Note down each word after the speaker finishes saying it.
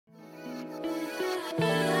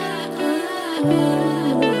Yeah.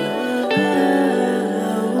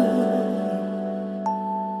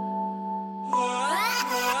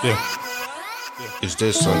 Is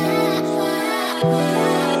this a?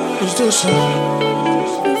 Is this a?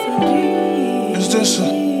 Is this a?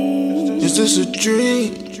 Is this a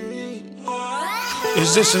dream?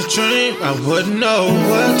 Is this a dream? I wouldn't know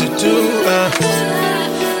what to do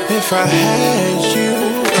if I had you.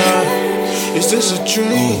 Is this a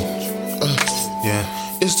dream? Yeah.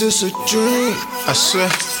 Is this a dream? I swear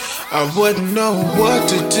I wouldn't know what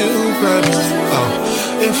to do, baby.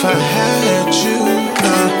 If I had you.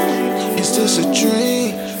 Is this a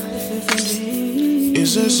dream?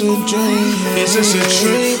 Is this a dream? Is this a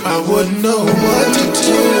dream? I wouldn't know what to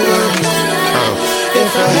do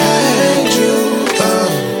if I had you.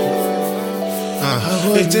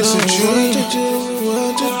 Is this a dream?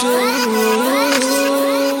 What to do?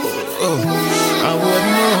 I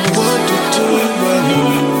wouldn't know what to do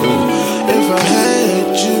if I had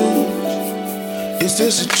you. Is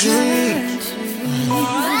this a dream?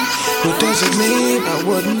 What does it mean? I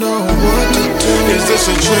wouldn't know what to do. Is this a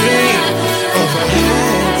dream? If I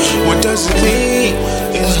had, what does it mean?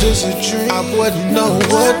 Is this a dream? I wouldn't know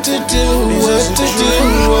what to do. What to do?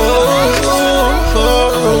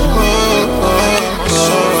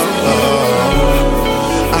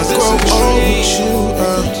 I grow old with you.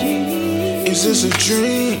 Is this a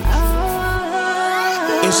dream?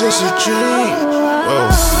 Is this a dream?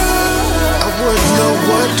 I wouldn't know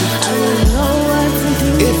what to do.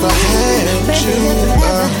 If I had you,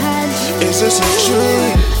 is this a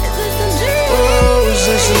dream? Oh, is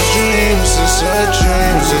this a dream? Is this a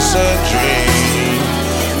dream? Is this a dream?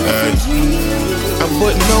 I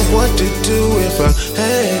wouldn't know what to do if I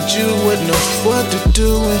had you. Wouldn't know what to do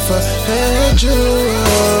if I had you.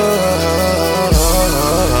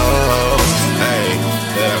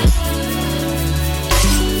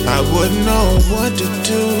 I wouldn't know what to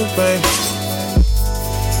do, babe.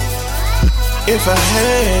 If I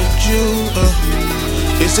had you,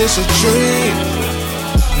 is this a dream?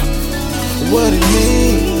 What it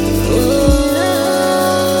mean?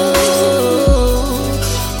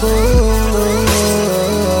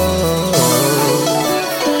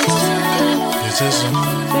 Is this a?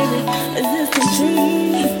 Baby,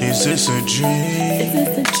 is this a dream? Is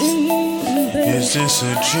this a dream? Is this a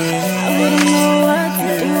dream? I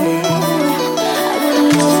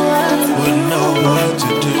wouldn't know what to do. Wouldn't know what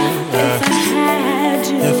to do.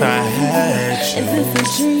 If I had you, is this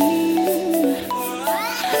a dream?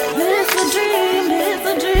 This a dream, this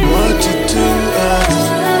a dream. What to do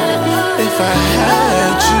if I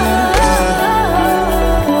had you?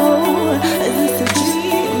 Is this a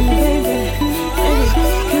dream, baby?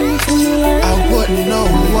 I wouldn't know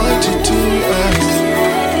what to do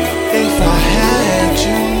if I had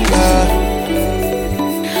you.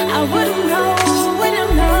 I wouldn't know,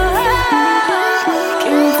 wouldn't know.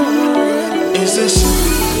 Is this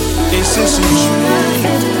a dream?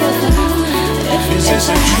 Is this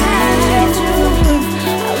a dream?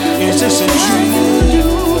 Is this a dream?